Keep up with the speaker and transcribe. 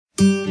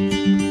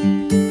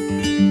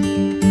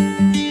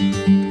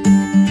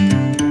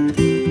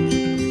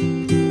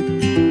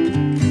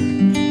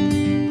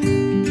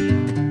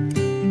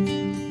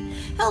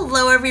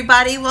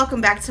everybody,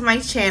 welcome back to my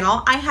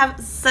channel. I have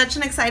such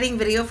an exciting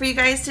video for you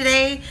guys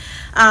today.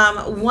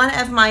 One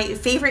of my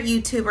favorite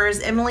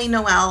YouTubers, Emily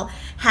Noel,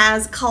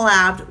 has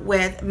collabed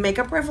with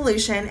Makeup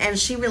Revolution and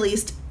she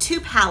released two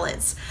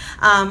palettes.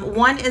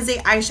 One is a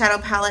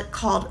eyeshadow palette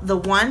called The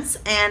Once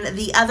and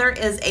the other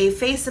is a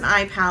face and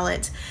eye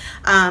palette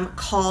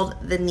called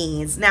The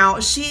Needs.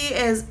 Now she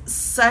is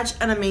such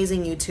an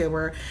amazing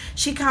YouTuber.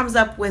 She comes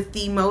up with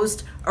the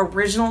most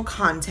original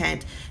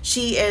content.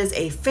 She is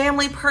a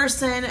family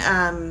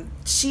person.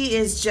 She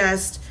is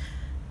just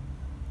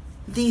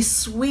the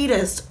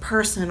sweetest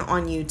person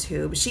on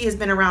YouTube. She has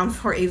been around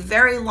for a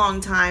very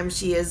long time.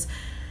 She is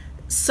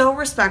so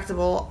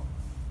respectable.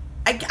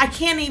 I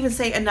can't even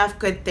say enough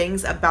good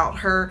things about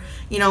her.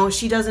 You know,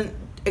 she doesn't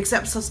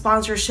accept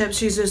sponsorships.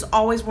 She's just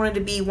always wanted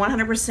to be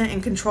 100%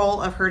 in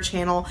control of her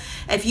channel.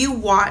 If you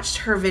watched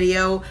her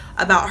video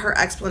about her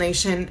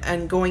explanation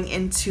and going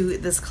into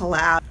this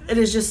collab, it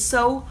is just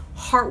so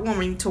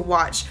heartwarming to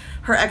watch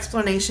her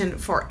explanation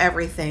for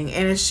everything.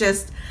 And it's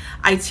just,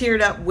 I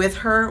teared up with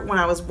her when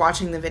I was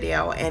watching the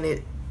video,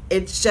 and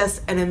it's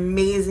just an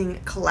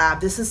amazing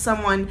collab. This is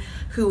someone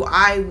who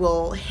I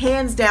will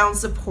hands down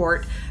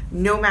support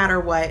no matter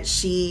what.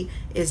 She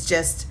is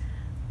just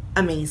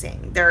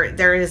amazing.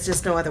 There is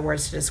just no other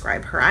words to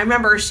describe her. I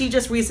remember she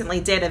just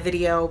recently did a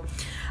video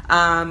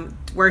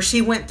where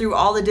she went through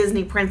all the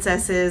Disney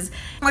princesses,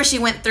 where she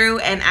went through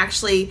and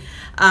actually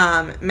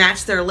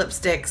matched their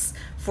lipsticks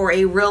for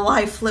a real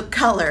life lip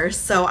color.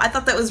 So I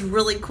thought that was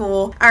really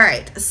cool. All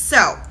right,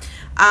 so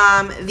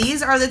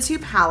these are the two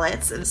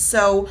palettes.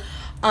 So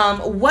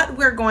what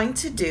we're going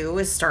to do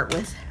is start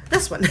with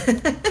this one.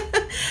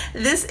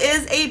 This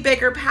is a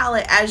bigger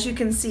palette, as you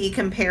can see,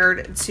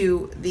 compared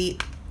to the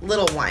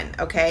little one,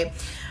 okay?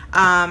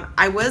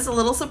 I was a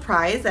little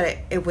surprised that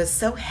it was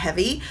so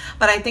heavy,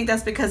 but I think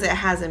that's because it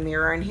has a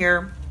mirror in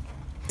here.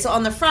 So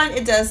on the front,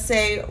 it does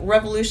say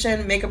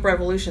Revolution, Makeup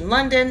Revolution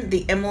London,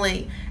 the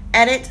Emily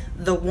Edit,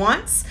 The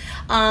Once.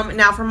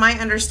 Now from my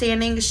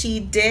understanding,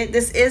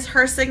 this is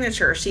her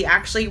signature. She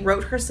actually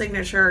wrote her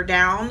signature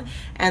down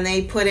and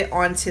they put it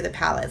onto the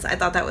palettes. I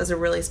thought that was a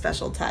really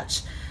special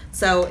touch.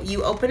 So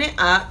you open it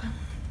up.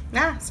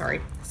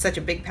 Sorry, such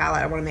a big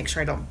palette. I want to make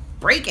sure I don't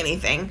break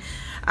anything.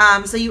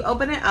 So you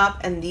open it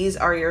up and these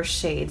are your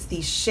shades.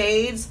 These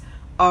shades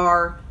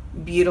are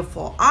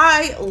beautiful.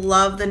 I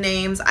love the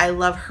names. I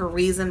love her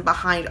reason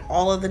behind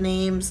all of the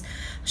names.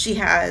 She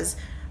has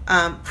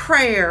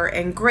Prayer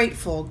and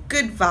Grateful,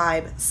 Good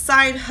Vibe,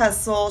 Side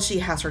Hustle. She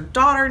has her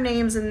daughter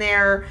names in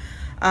there.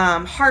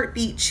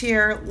 Heartbeat,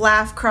 Cheer,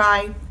 Laugh,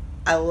 Cry.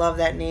 I love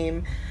that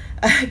name.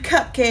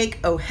 Cupcake,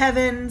 Oh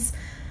Heavens.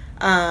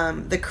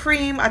 The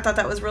cream, I thought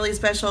that was really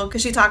special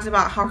because she talked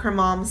about how her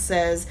mom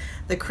says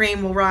the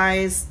cream will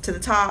rise to the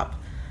top.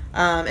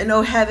 And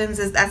Oh Heavens,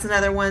 that's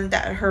another one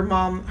that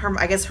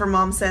I guess her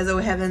mom says Oh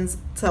Heavens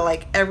to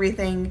like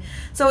everything.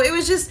 So it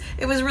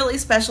was really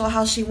special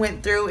how she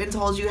went through and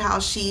told you how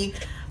she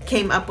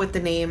came up with the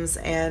names,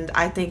 and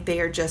I think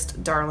they are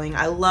just darling.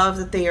 I love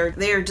that they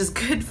are just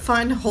good,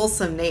 fun,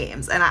 wholesome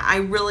names, and I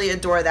really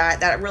adore that.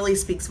 That really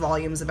speaks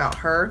volumes about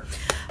her.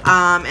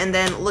 And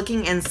then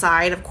looking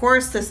inside, of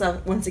course, this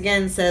once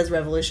again says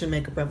Revolution,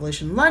 Makeup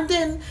Revolution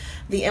London,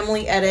 the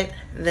Emily Edit,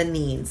 The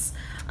Needs.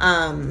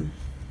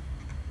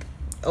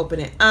 Open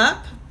it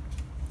up.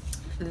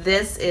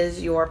 This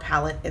is your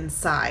palette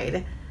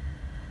inside.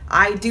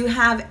 I do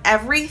have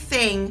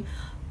everything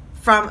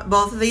from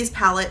both of these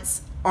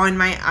palettes on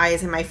my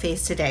eyes and my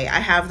face today. I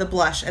have the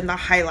blush and the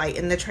highlight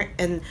and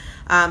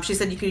she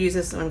said you could use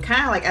this one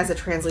kind of like as a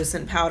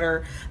translucent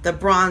powder, the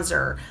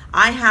bronzer.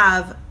 I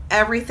have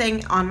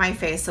everything on my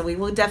face, so we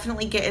will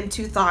definitely get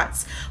into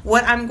thoughts.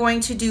 What I'm going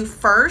to do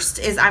first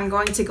is I'm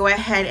going to go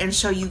ahead and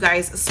show you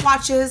guys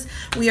swatches.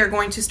 We are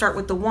going to start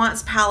with the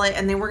Wants palette,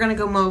 and then we're going to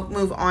go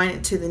move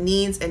on to the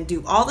Needs and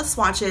do all the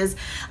swatches.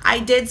 I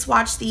did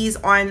swatch these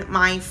on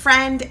my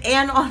friend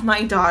and on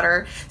my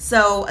daughter.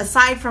 So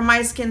aside from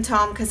my skin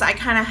tone, because I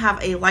kind of have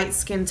a light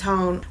skin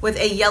tone with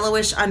a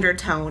yellowish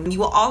undertone, you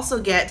will also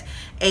get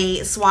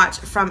a swatch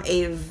from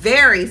a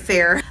very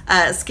fair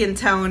skin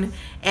tone,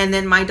 and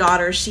then my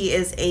daughter, she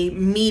is a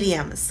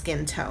medium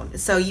skin tone.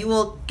 So you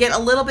will get a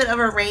little bit of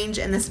a range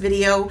in this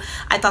video.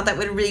 I thought that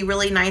would be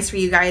really nice for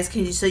you guys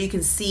so you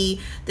can see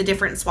the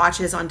different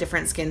swatches on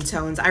different skin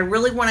tones. I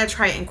really want to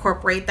try to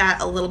incorporate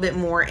that a little bit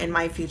more in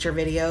my future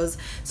videos.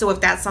 So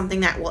if that's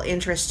something that will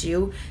interest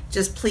you,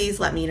 just please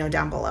let me know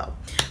down below.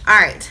 All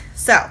right,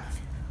 so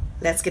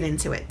let's get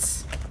into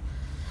it.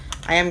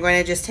 I am going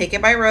to just take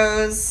it by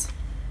rows.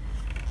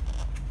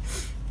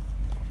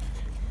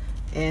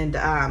 And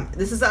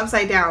this is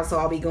upside down, so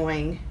I'll be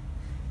going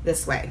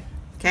this way,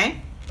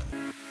 okay?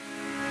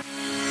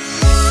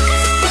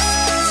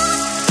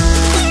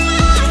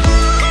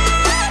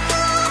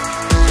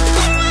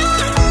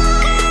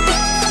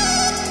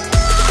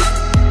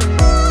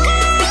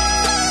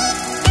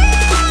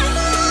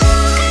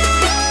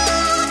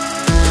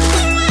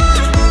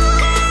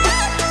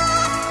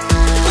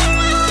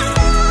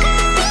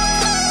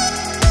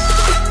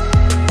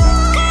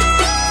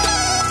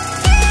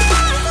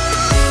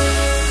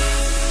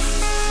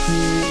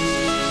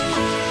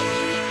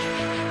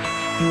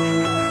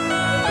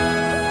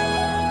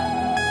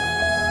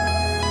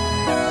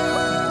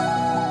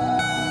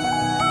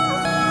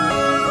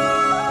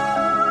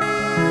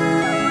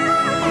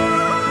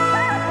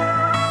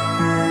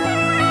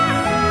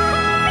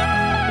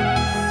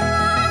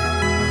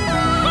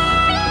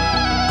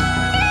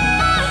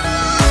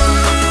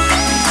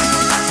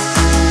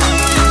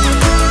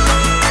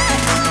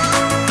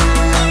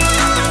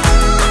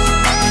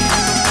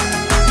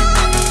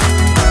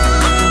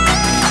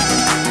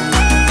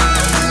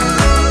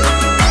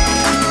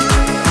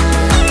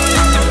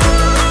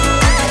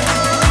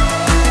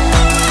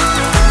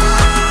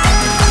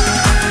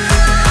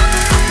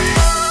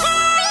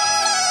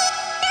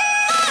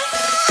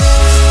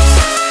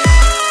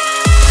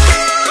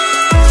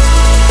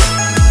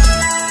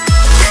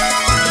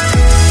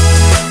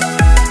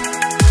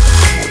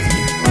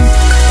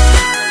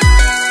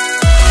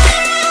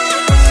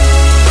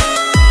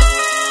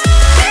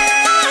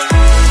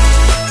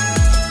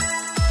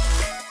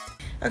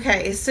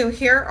 Okay, so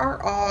here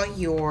are all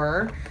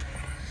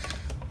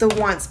the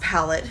Once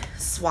palette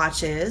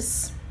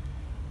swatches.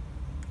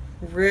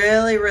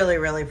 Really, really,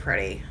 really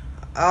pretty.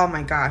 Oh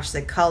my gosh,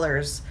 the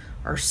colors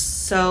are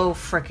so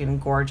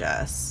freaking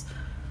gorgeous.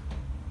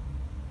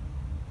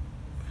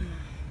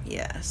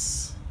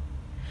 Yes.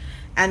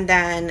 And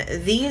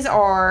then these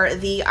are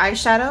the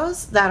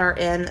eyeshadows that are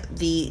in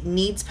the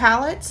Needs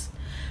palette.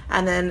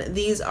 And then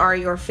these are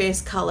your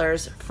face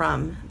colors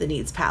from the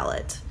Needs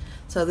palette.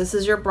 So this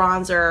is your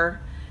bronzer.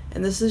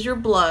 And this is your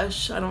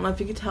blush. I don't know if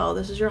you can tell.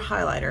 This is your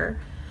highlighter.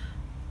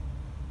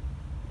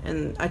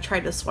 And I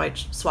tried to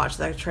swatch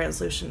that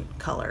translucent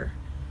color.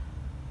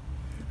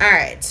 All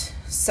right.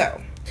 So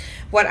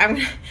what I'm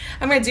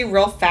going to do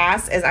real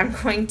fast is I'm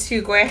going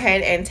to go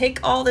ahead and take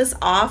all this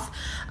off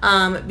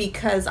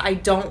because I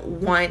don't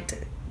want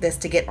this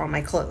to get on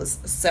my clothes.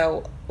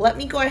 So let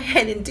me go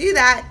ahead and do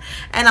that,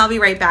 and I'll be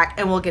right back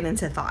and we'll get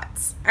into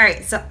thoughts. All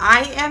right. So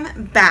I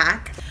am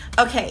back.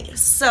 Okay,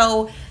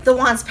 so the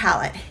Once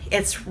palette,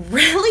 it's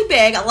really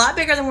big, a lot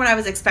bigger than what I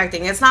was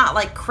expecting. It's not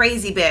like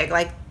crazy big,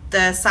 like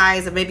the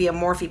size of maybe a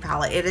Morphe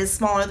palette. It is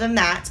smaller than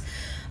that.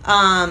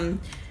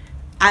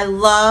 I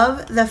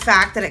love the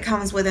fact that it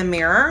comes with a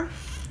mirror.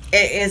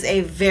 It is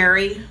a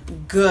very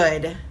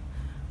good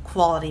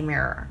quality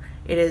mirror.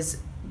 It is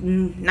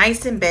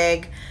nice and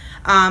big.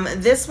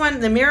 This one,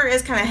 the mirror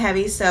is kind of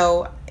heavy,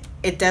 so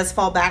it does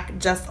fall back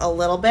just a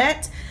little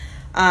bit.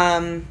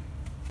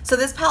 So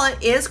this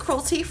palette is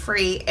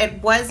cruelty-free.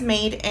 It was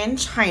made in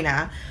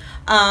China.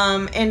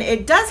 And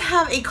it does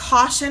have a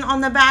caution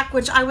on the back,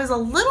 which I was a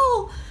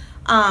little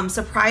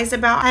surprised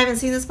about. I haven't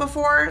seen this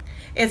before.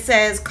 It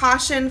says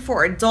caution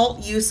for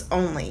adult use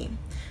only.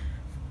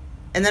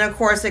 And then of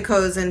course it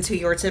goes into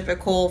your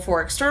typical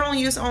for external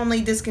use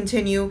only,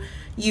 discontinue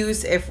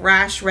use if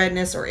rash,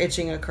 redness, or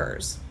itching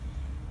occurs.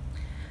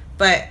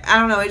 But I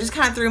don't know, it just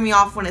kind of threw me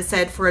off when it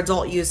said for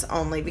adult use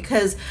only,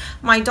 because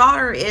my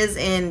daughter is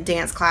in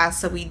dance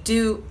class, so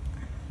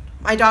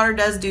my daughter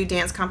does do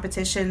dance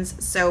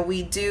competitions, so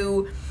we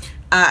do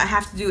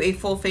have to do a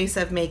full face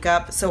of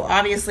makeup. So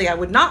obviously I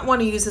would not want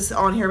to use this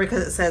on here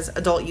because it says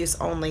adult use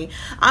only.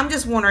 I'm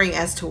just wondering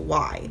as to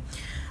why.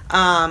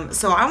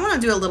 So I want to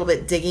do a little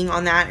bit digging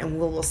on that, and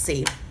we'll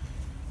see.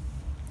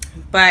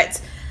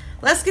 But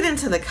let's get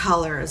into the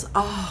colors.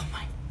 Oh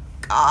my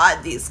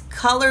God, these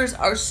colors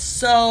are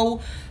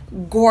so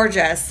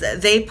gorgeous.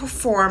 They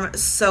perform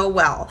so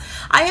well.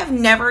 I have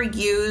never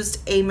used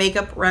a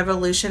Makeup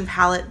Revolution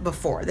palette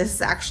before. This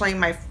is actually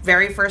my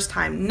very first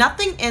time.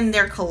 Nothing in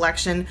their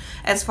collection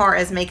as far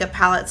as makeup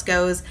palettes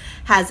goes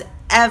has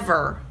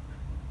ever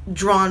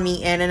drawn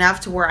me in enough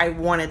to where I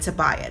wanted to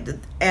buy it.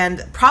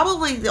 And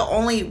probably the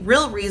only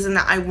real reason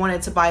that I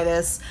wanted to buy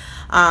this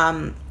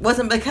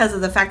wasn't because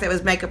of the fact that it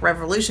was Makeup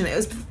Revolution. It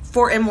was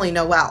for Emily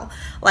Noel.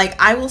 Like,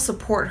 I will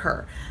support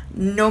her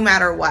no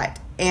matter what.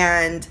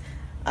 And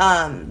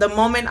the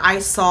moment I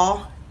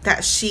saw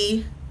that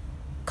she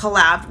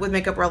collabed with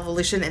Makeup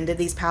Revolution and did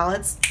these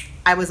palettes,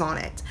 I was on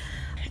it.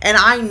 And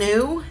I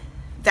knew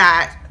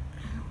that,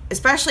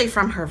 especially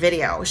from her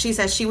video, she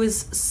said she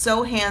was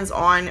so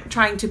hands-on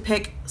trying to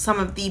pick some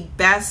of the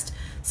best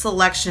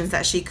selections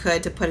that she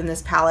could to put in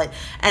this palette,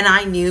 and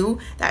I knew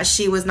that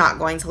she was not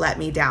going to let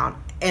me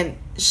down, and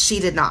she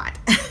did not.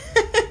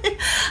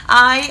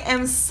 I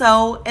am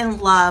so in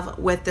love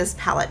with this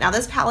palette. Now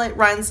this palette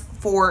runs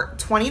for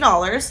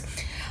 $20.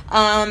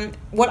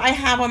 What I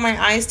have on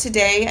my eyes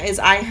today is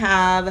I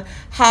have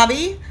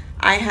Hobby,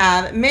 I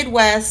have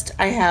Midwest,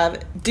 I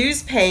have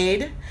Dues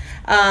Paid,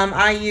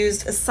 I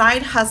used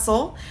Side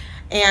Hustle,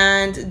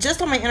 and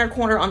just on my inner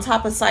corner on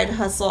top of Side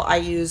Hustle I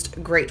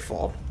used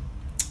Grateful.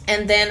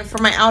 And then for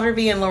my outer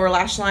V and lower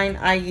lash line,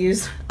 I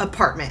use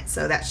Apartment,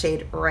 so that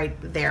shade right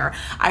there.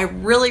 I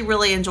really,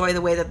 really enjoy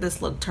the way that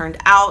this look turned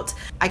out.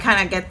 I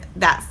kind of get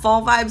that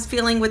fall vibes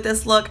feeling with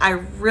this look. I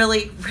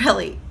really,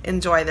 really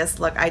enjoy this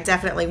look. I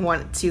definitely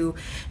want to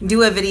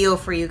do a video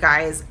for you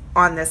guys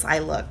on this eye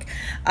look.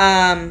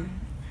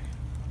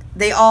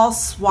 They all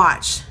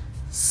swatch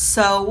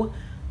so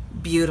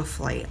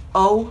beautifully.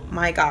 Oh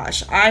my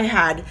gosh, I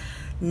had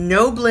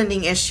no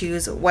blending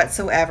issues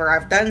whatsoever.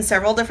 I've done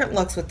several different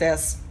looks with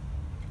this.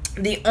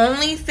 The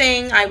only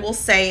thing I will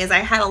say is I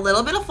had a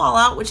little bit of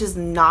fallout, which is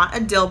not a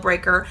deal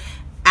breaker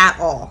at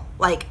all,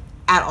 like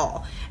at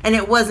all. And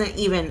it wasn't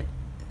even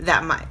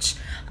that much.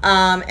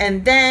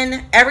 And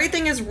then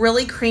everything is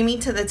really creamy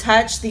to the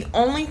touch. The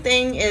only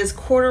thing is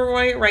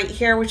corduroy right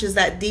here, which is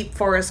that deep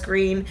forest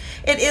green.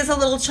 It is a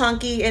little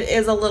chunky, it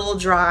is a little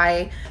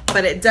dry,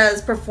 but it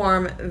does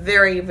perform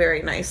very,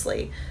 very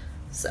nicely.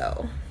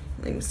 So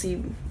let me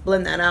see,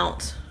 blend that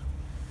out.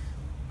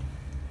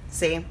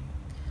 See?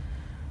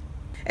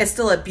 It's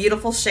still a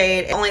beautiful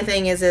shade. The only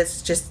thing is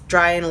it's just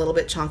dry and a little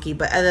bit chunky,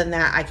 but other than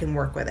that, I can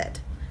work with it.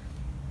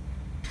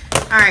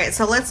 All right,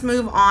 so let's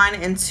move on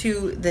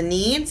into the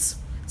needs.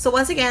 So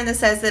once again, this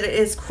says that it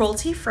is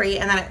cruelty-free,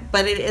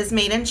 but it is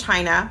made in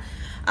China.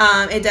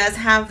 It does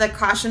have the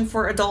caution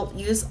for adult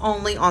use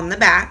only on the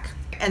back.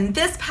 And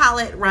this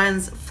palette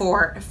runs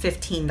for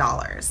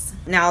 $15.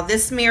 Now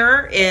this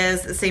mirror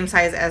is the same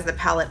size as the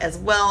palette as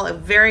well, a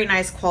very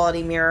nice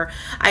quality mirror.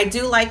 I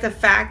do like the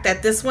fact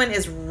that this one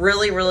is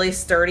really, really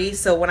sturdy,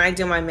 so when I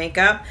do my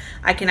makeup,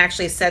 I can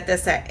actually set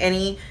this at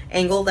any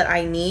angle that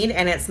I need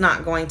and it's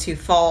not going to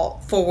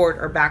fall forward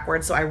or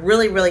backward. So I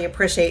really, really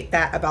appreciate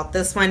that about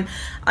this one.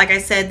 Like I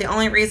said, the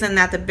only reason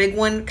that the big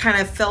one kind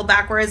of fell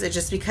backwards is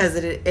just because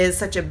it is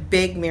such a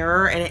big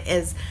mirror and it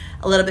is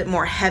a little bit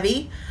more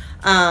heavy.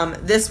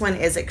 This one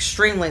is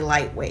extremely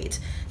lightweight.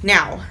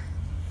 Now,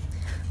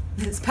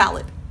 this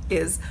palette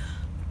is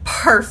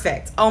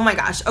perfect. Oh my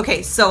gosh.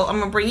 Okay, so I'm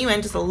gonna bring you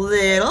in just a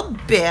little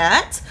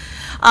bit.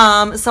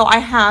 So I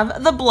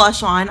have the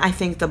blush on. I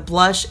think the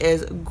blush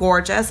is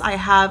gorgeous. I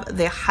have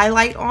the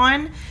highlight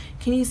on.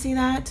 Can you see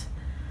that?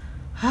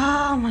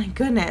 Oh my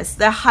goodness.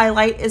 The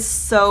highlight is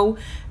so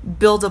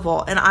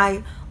buildable and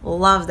I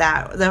love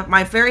that.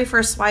 My very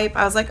first swipe,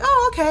 I was like,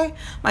 oh, okay.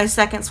 My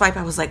second swipe,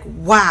 I was like,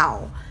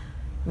 wow.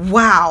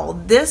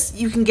 Wow, this,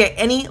 you can get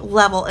any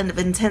level of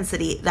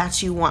intensity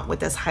that you want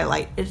with this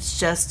highlight. It's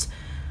just,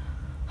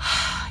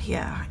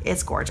 yeah,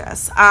 it's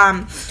gorgeous. The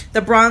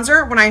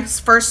bronzer, when I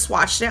first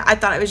swatched it, I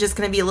thought it was just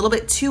going to be a little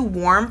bit too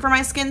warm for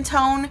my skin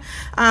tone,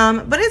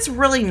 but it's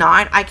really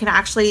not. I can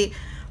actually,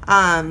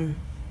 I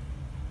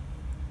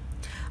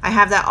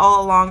have that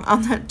all along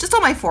on just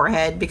on my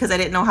forehead because I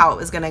didn't know how it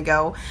was going to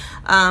go,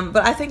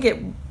 but I think it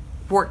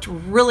worked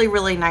really,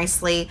 really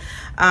nicely.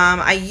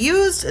 I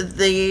used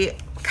the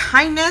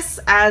Kindness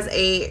as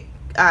a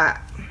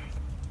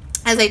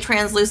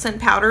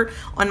translucent powder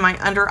on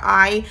my under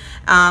eye.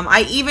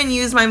 I even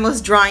used my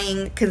most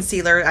drying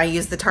concealer. I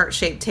used the Tarte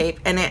Shape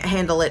Tape and it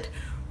handled it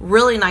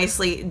really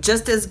nicely,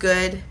 just as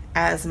good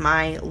as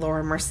my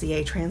Laura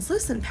Mercier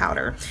translucent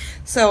powder.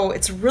 So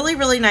it's really,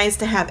 really nice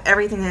to have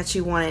everything that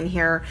you want in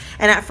here.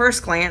 And at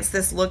first glance,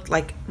 this looked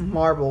like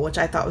marble, which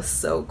I thought was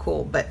so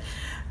cool, but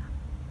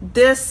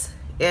this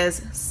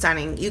is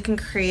stunning. You can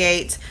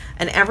create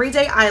an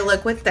everyday eye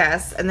look with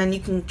this, and then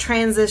you can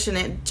transition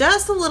it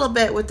just a little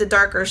bit with the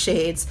darker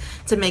shades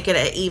to make it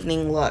an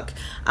evening look.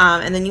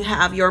 And then you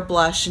have your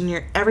blush and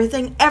your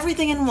everything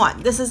in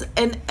one. This is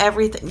an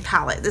everything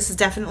palette. This is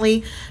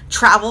definitely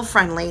travel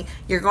friendly.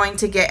 You're going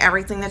to get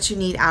everything that you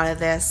need out of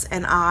this,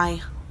 and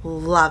I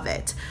love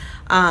it.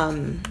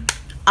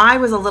 I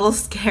was a little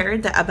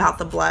scared about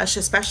the blush,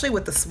 especially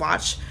with the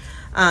swatch.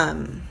 Let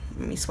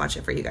me swatch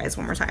it for you guys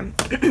one more time.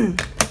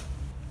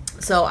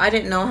 So I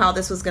didn't know how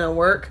this was going to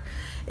work.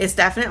 It's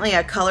definitely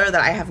a color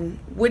that I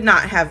would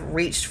not have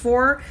reached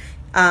for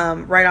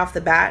right off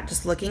the bat,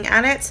 just looking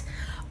at it.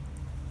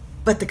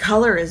 But the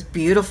color is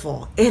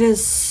beautiful. It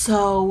is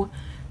so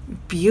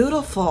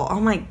beautiful. Oh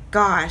my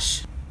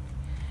gosh.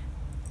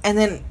 And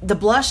then the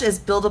blush is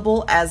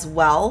buildable as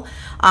well.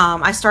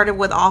 I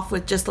started off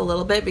with just a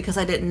little bit because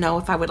I didn't know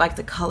if I would like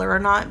the color or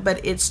not,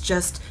 but it's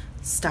just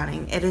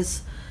stunning. It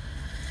is,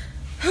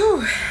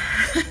 whew.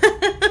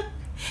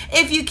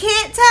 If you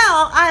can't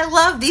tell, I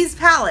love these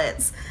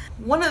palettes.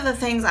 One of the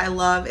things I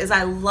love is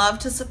I love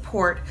to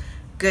support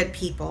good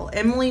people.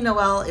 Emily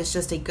Noel is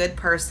just a good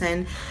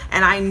person,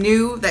 and I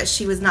knew that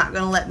she was not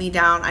going to let me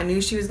down. I knew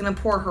she was going to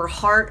pour her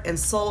heart and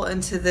soul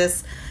into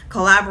this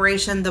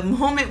collaboration the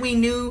moment we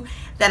knew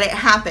that it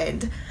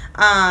happened.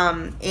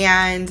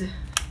 And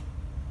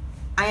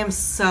I am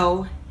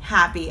so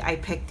happy I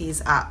picked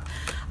these up.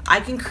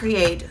 I can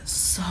create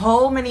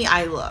so many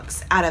eye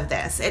looks out of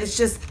this. It's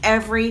just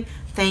everything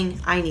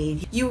I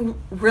need. You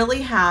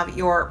really have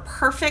your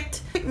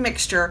perfect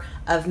mixture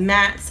of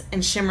mattes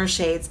and shimmer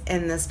shades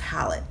in this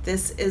palette.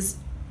 This is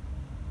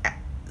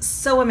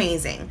so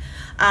amazing.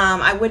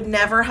 I would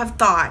never have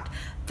thought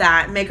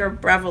that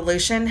Makeup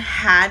Revolution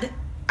had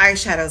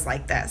eyeshadows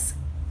like this,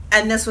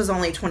 and this was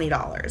only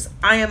 $20.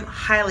 I am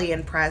highly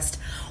impressed.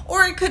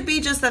 Or it could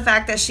be just the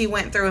fact that she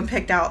went through and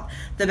picked out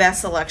the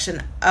best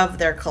selection of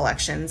their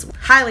collections.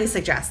 Highly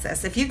suggest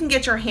this. If you can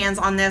get your hands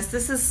on this,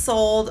 this is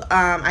sold,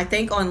 I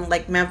think, on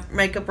like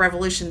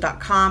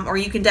makeuprevolution.com, or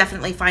you can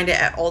definitely find it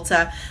at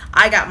Ulta.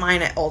 I got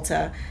mine at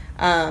Ulta.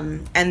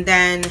 And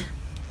then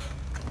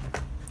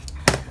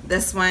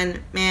this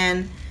one,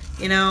 man,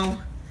 you know,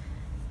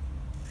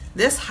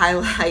 This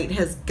highlight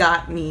has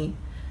got me,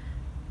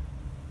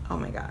 oh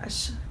my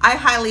gosh. I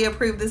highly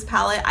approve this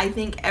palette. I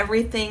think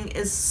everything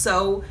is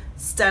so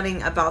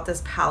stunning about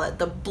this palette.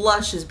 The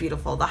blush is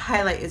beautiful, the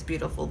highlight is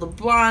beautiful, the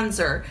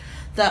bronzer,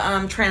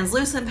 the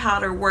translucent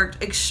powder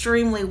worked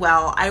extremely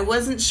well. I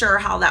wasn't sure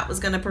how that was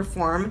going to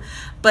perform,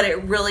 but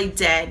it really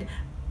did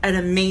an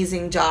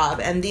amazing job,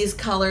 and these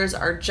colors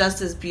are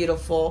just as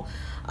beautiful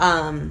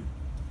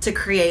to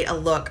create a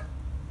look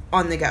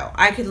on the go.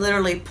 I could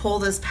literally pull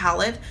this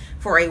palette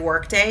for a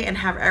work day and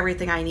have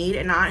everything I need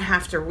and not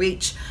have to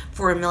reach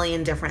for a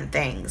million different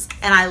things,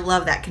 and I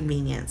love that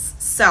convenience.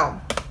 So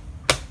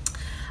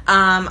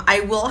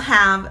I will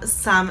have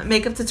some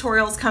makeup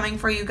tutorials coming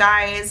for you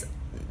guys.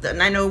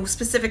 And I know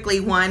specifically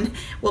one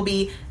will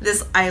be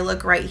this eye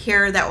look right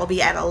here. That will be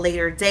at a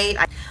later date.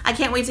 I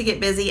can't wait to get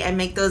busy and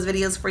make those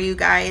videos for you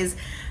guys.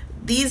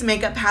 These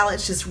makeup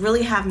palettes just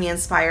really have me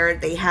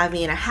inspired. They have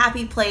me in a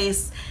happy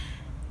place,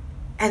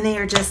 and they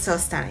are just so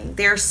stunning.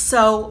 They're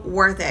so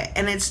worth it,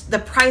 and it's the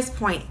price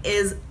point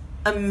is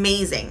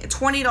amazing.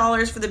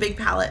 $20 for the big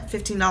palette,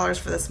 $15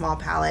 for the small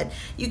palette.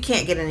 You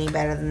can't get any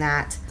better than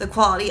that. The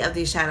quality of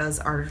these shadows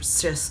are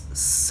just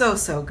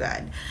so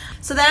good.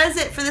 So that is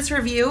it for this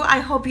review.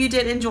 I hope you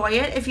did enjoy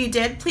it. If you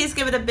did, please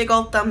give it a big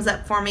old thumbs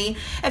up for me.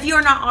 If you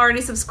are not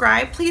already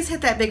subscribed, please hit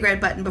that big red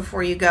button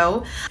before you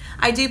go.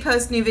 I do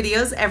post new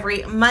videos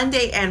every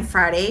Monday and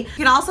Friday. You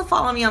can also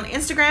follow me on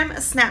Instagram,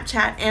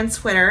 Snapchat, and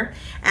Twitter,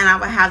 and I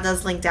will have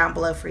those linked down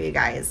below for you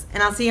guys.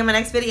 And I'll see you in my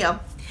next video.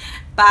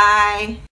 Bye.